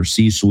them in their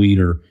C-suite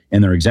or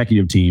in their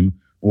executive team,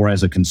 or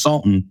as a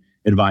consultant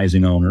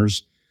advising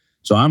owners.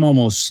 So I'm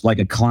almost like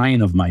a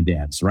client of my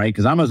dad's, right?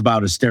 Because I'm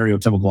about as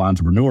stereotypical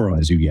entrepreneurial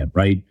as you get,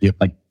 right? Yep.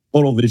 Like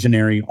total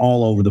visionary,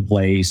 all over the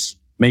place,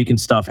 making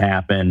stuff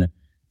happen.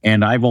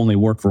 And I've only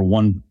worked for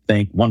one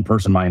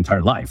person my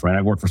entire life, right?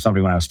 I worked for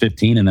somebody when I was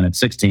 15, and then at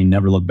 16,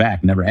 never looked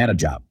back, never had a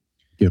job.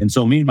 Yep. And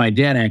so me and my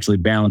dad actually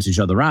balance each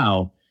other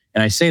out.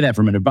 And I say that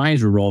from an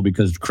advisor role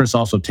because Chris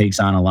also takes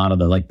on a lot of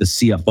the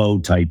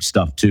CFO type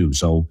stuff too.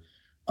 So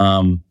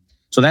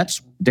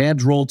that's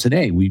Dad's role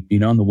today.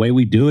 And the way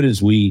we do it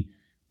is we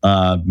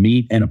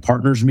meet in a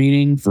partners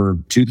meeting for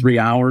 2-3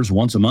 hours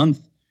once a month.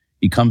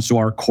 He comes to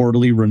our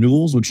quarterly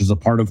renewals, which is a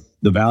part of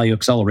the value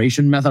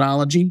acceleration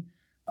methodology.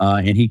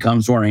 And he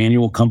comes to our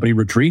annual company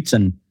retreats,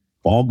 and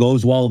if all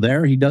goes well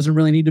there, he doesn't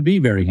really need to be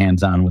very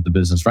hands-on with the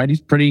business, right?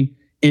 He's pretty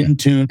in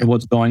tune to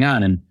what's going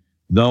on. And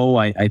though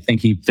I think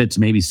he fits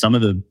maybe some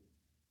of the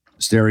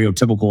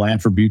stereotypical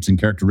attributes and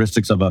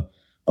characteristics of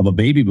a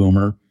baby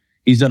boomer,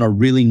 he's done a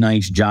really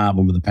nice job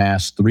over the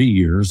past 3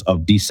 years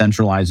of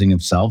decentralizing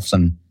himself.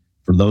 And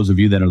for those of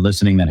you that are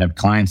listening that have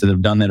clients that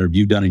have done that, or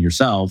you've done it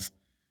yourself,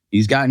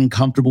 he's gotten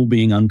comfortable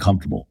being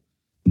uncomfortable,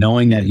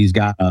 knowing that he's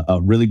got a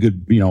really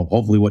good,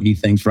 hopefully what he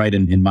thinks, right,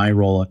 in my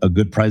role, a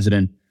good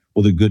president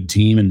with a good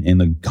team,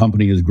 and the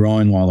company is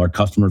growing while our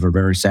customers are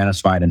very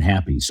satisfied and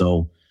happy.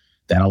 So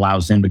that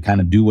allows him to kind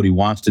of do what he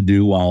wants to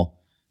do while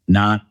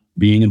not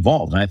being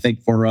involved. And I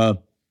think for a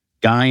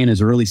guy in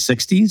his early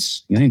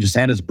 60s, he just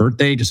had his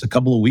birthday just a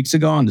couple of weeks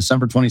ago on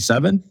December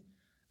 27th.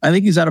 I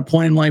think he's at a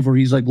point in life where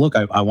he's like, look,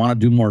 I want to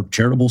do more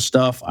charitable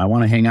stuff. I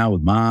want to hang out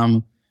with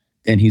mom.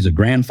 And he's a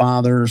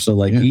grandfather. So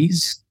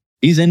he's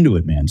into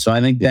it, man. So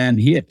I think that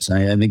he is.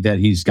 I think that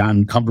he's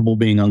gotten comfortable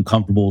being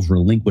uncomfortable, has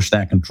relinquished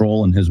that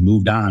control, and has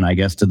moved on, I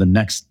guess, to the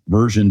next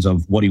versions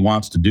of what he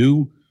wants to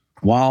do.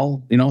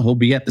 While, he'll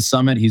be at the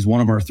summit. He's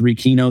one of our 3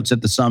 keynotes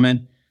at the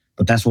summit,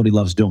 but that's what he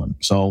loves doing.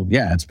 So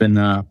yeah, it's been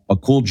a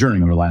cool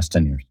journey over the last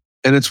 10 years.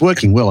 And it's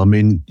working well. I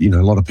mean, a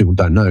lot of people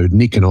don't know,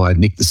 Nick, the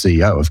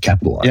CEO of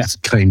Capitaliz,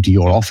 came to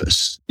your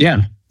office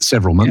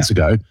several months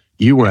ago.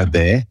 You weren't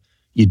there.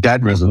 Your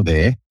dad wasn't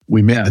there.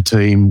 We met the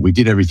team. We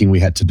did everything we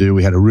had to do.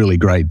 We had a really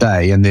great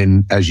day. And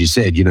then, as you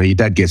said, your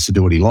dad gets to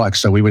do what he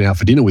likes. So we went out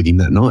for dinner with him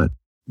that night.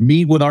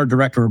 Meet with our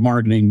director of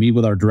marketing, meet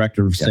with our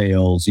director of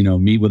sales,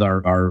 meet with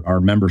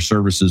our member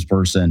services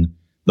person.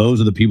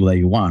 Those are the people that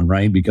you want,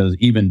 right? Because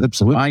even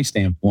from my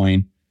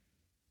standpoint,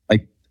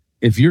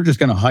 if you're just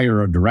going to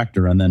hire a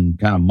director and then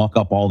kind of muck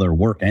up all their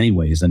work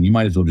anyways, then you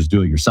might as well just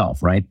do it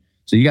yourself, right?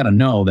 So you got to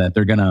know that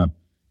they're going to,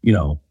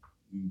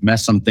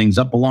 mess some things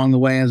up along the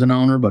way as an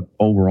owner. But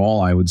overall,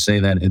 I would say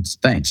that it's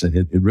thanks.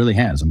 It really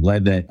has. I'm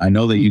glad that I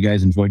know that you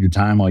guys enjoyed your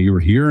time while you were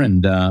here,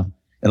 and it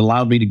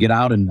allowed me to get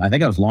out. And I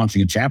think I was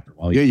launching a chapter.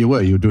 You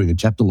were doing a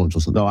chapter launch or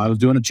something. So I was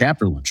doing a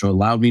chapter launch. So it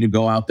allowed me to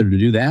go out there to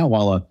do that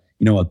while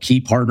a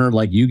key partner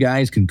like you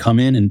guys can come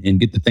in and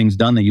get the things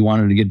done that you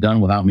wanted to get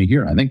done without me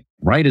here. I think,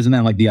 right? Isn't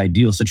that like the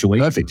ideal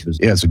situation? Perfect.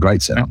 Yeah, it's a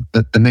great setup.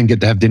 Right. And then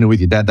get to have dinner with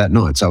your dad that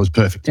night. So it was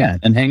perfect. Yeah,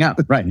 and hang out,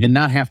 right? And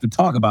not have to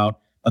talk about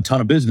a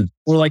ton of business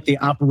or like the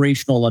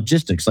operational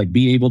logistics, like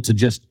be able to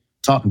just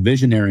talk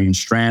visionary and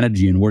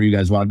strategy and where you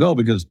guys want to go,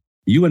 because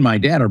you and my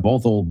dad are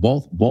both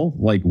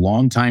like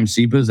longtime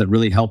CEPAs that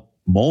really help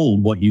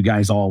mold what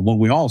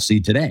we all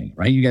see today,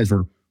 right? You guys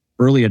were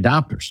early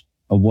adopters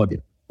of what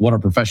our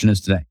profession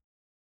is today.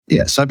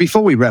 Yeah. So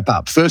before we wrap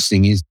up, first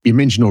thing is, you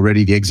mentioned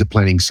already the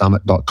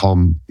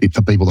exitplanningsummit.com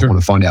for people that want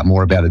to find out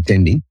more about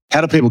attending.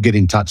 How do people get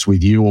in touch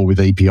with you or with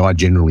EPI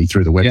generally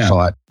through the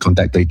website,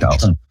 contact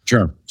details?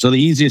 Sure. So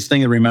the easiest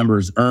thing to remember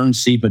is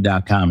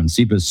earncepa.com, and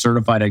CEPA is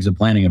Certified Exit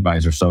Planning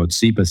Advisor. So it's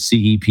CEPA,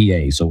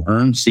 CEPA. So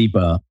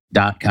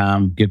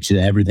earncepa.com gets you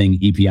to everything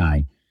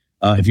EPI.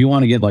 If you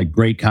want to get like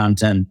great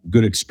content,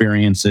 good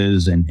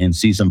experiences, and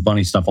see some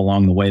funny stuff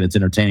along the way that's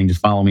entertaining,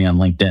 just follow me on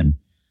LinkedIn.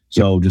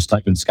 So just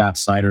type in Scott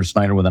Snider,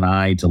 Snider with an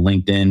I, to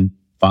LinkedIn.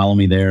 Follow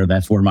me there.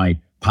 That's where my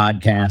live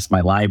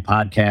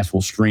podcast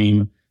will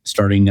stream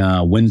starting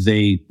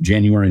Wednesday,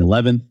 January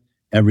 11th.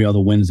 Every other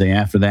Wednesday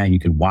after that, you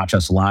can watch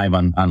us live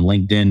on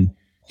LinkedIn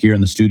here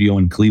in the studio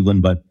in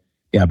Cleveland. But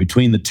yeah,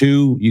 between the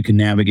two, you can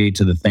navigate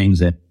to the things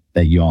that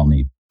you all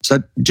need.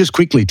 So just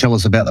quickly tell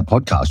us about the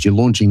podcast. You're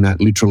launching that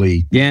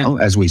literally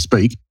as we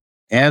speak.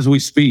 As we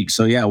speak.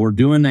 So yeah, we're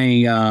doing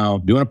a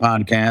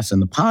podcast, and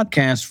the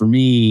podcast for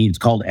me, it's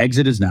called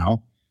Exit Is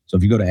Now. So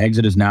if you go to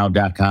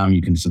exitisnow.com,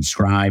 you can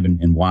subscribe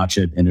and watch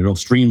it, and it'll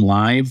stream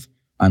live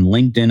on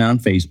LinkedIn and on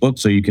Facebook.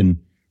 So you can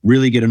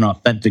really get an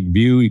authentic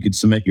view. You can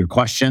submit your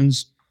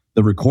questions.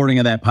 The recording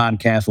of that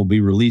podcast will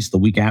be released the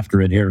week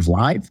after it airs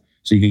live.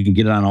 So you can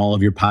get it on all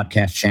of your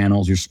podcast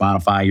channels, your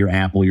Spotify, your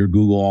Apple, your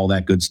Google, all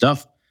that good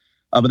stuff.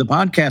 But the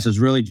podcast is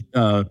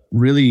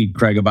really,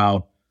 Craig,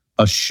 about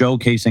a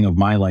showcasing of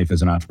my life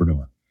as an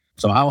entrepreneur.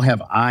 So how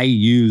have I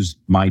used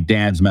my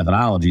dad's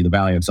methodology, the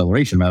value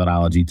acceleration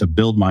methodology, to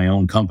build my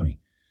own company?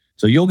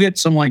 So you'll get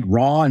some like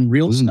raw and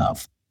real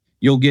stuff.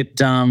 You'll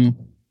get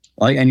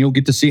and you'll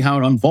get to see how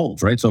it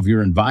unfolds, right? So if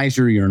you're an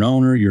advisor, you're an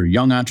owner, you're a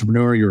young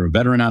entrepreneur, you're a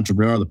veteran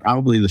entrepreneur,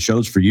 probably the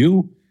show's for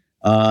you.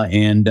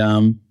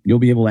 And you'll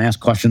be able to ask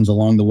questions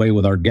along the way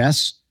with our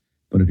guests.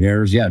 But it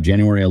airs,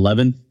 January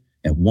 11th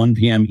at 1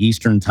 p.m.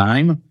 Eastern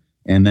time.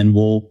 And then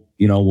we'll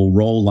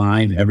roll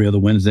live every other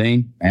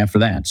Wednesday after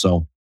that.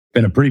 So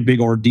been a pretty big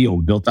ordeal.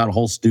 We built out a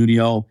whole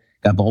studio,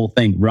 got the whole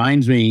thing.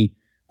 Reminds me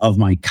of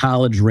my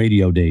college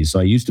radio days. So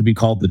I used to be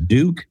called The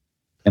Duke,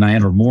 and I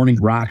had a morning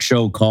rock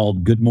show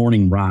called Good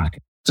Morning Rock.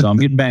 So I'm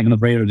getting back in the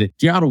radio today.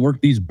 Do you know how to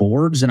work these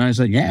boards? And I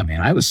said, yeah, man,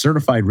 I was a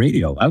certified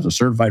radio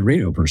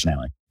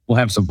personality. We'll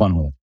have some fun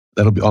with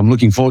it. I'm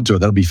looking forward to it.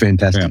 That'll be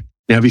fantastic.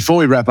 Yeah. Now, before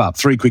we wrap up,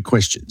 3 quick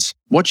questions.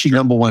 What's your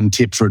number one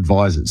tip for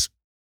advisors?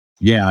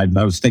 Yeah, I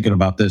was thinking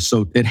about this.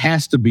 So it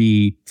has to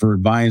be for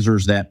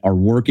advisors that are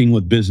working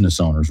with business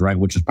owners, right?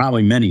 Which is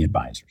probably many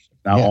advisors,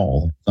 not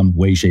all, some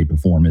way, shape, or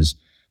form. Is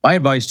my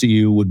advice to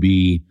you would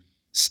be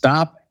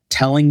stop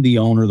telling the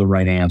owner the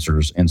right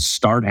answers and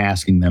start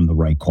asking them the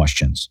right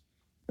questions.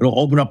 It'll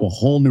open up a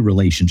whole new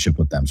relationship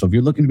with them. So if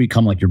you're looking to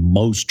become like your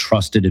most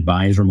trusted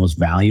advisor, most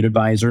valued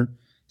advisor,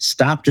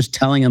 stop just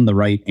telling them the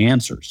right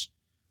answers,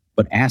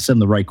 but ask them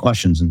the right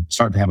questions and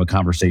start to have a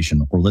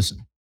conversation or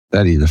listen.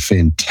 That is a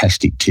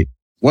fantastic tip.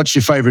 What's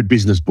your favorite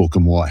business book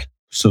and why?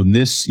 So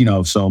this,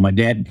 so my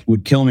dad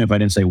would kill me if I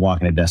didn't say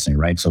Walking to Destiny,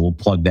 right? So we'll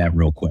plug that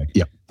real quick.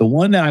 Yep. The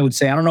one that I would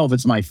say, I don't know if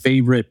it's my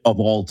favorite of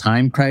all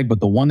time, Craig, but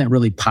the one that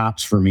really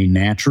pops for me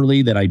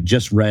naturally that I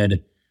just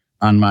read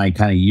on my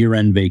kind of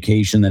year-end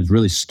vacation that's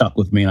really stuck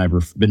with me and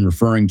I've been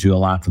referring to a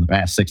lot for the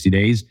past 60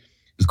 days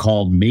is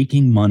called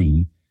Making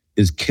Money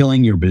is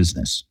Killing Your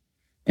Business.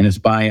 And it's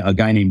by a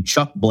guy named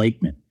Chuck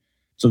Blakeman.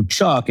 So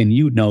Chuck, and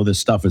you know this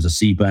stuff as a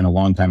CEPA and a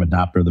longtime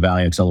adopter of the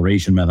value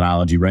acceleration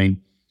methodology, right?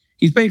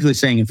 He's basically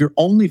saying if you're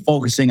only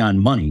focusing on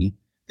money,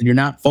 then you're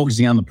not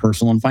focusing on the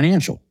personal and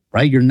financial,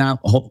 right? You're not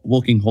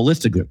looking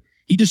holistically.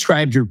 He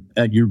described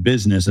your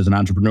business as an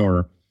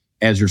entrepreneur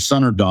as your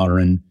son or daughter,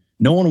 and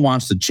no one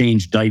wants to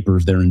change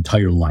diapers their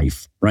entire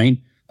life, right?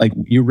 Like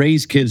you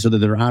raise kids so that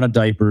they're out of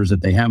diapers,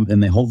 that they have,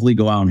 and they hopefully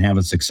go out and have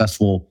a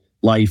successful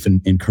life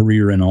and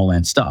career and all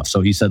that stuff.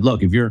 So he said,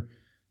 look, if you're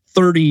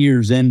 30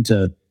 years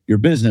into your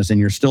business and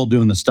you're still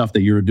doing the stuff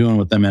that you were doing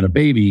with them at a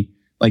baby,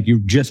 like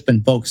you've just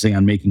been focusing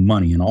on making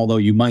money. And although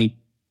you might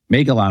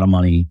make a lot of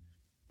money,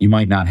 you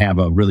might not have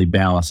a really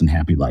balanced and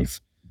happy life.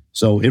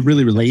 So it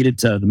really related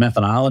to the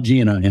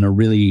methodology in a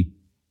really,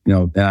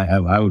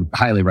 I would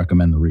highly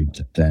recommend the read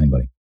to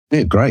anybody.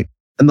 Yeah, great.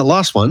 And the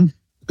last one, I'm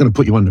going to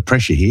put you under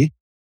pressure here.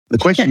 The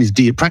question is,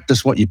 do you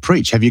practice what you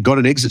preach? Have you got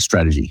an exit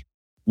strategy?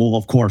 Well,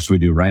 of course we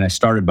do, right? I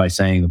started by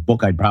saying the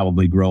book I'd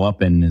probably grow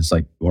up in is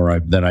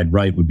that I'd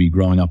write would be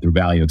Growing Up Through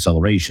Value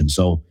Acceleration.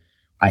 So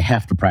I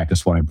have to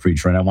practice what I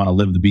preach, right? I want to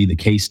live to be the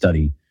case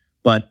study.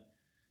 But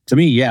to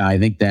me, I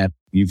think that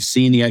you've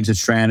seen the exit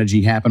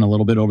strategy happen a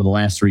little bit over the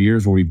last 3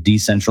 years where we've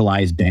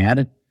decentralized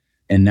dad.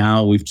 And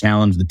now we've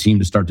challenged the team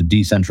to start to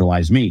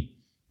decentralize me.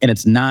 And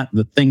it's not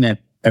the thing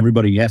that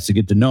everybody has to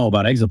get to know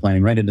about exit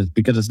planning, right? It's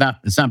because it's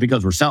not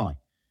because we're selling.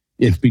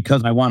 It's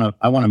because I want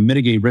to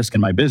mitigate risk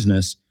in my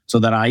business so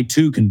that I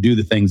too can do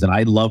the things that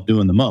I love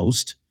doing the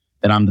most,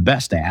 that I'm the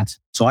best at,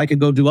 so I could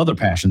go do other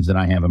passions that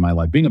I have in my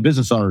life. Being a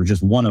business owner is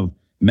just one of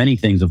many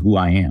things of who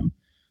I am.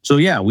 So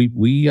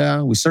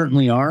we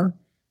certainly are.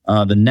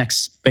 The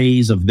next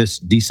phase of this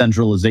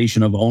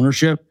decentralization of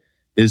ownership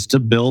is to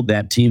build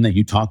that team that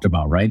you talked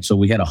about, right? So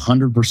we had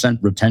 100%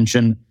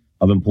 retention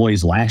of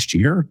employees last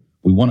year.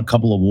 We won a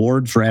couple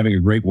awards for having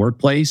a great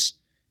workplace.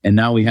 And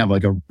now we have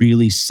like a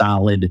really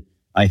solid,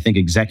 I think,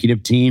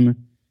 executive team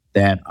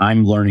that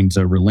I'm learning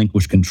to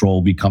relinquish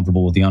control, be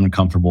comfortable with the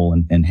uncomfortable,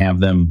 and have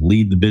them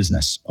lead the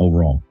business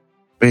overall.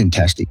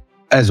 Fantastic.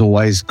 As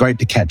always, great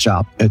to catch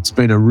up. It's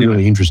been a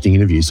really interesting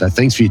interview. So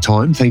thanks for your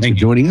time. Thanks for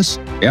joining us.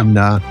 Yeah. And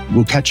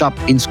we'll catch up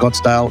in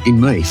Scottsdale in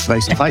May,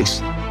 face to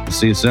face.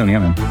 See you soon. Yeah,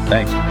 man.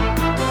 Thanks.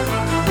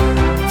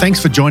 Thanks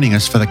for joining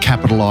us for the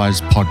Capitaliz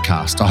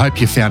podcast. I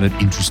hope you found it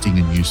interesting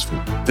and useful.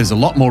 There's a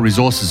lot more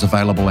resources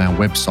available on our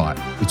website,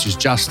 which is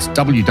just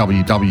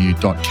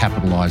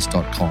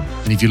www.capitaliz.com.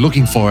 And if you're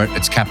looking for it,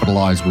 it's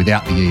Capitaliz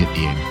without the E at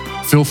the end.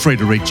 Feel free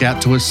to reach out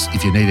to us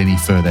if you need any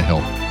further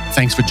help.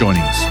 Thanks for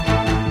joining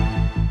us.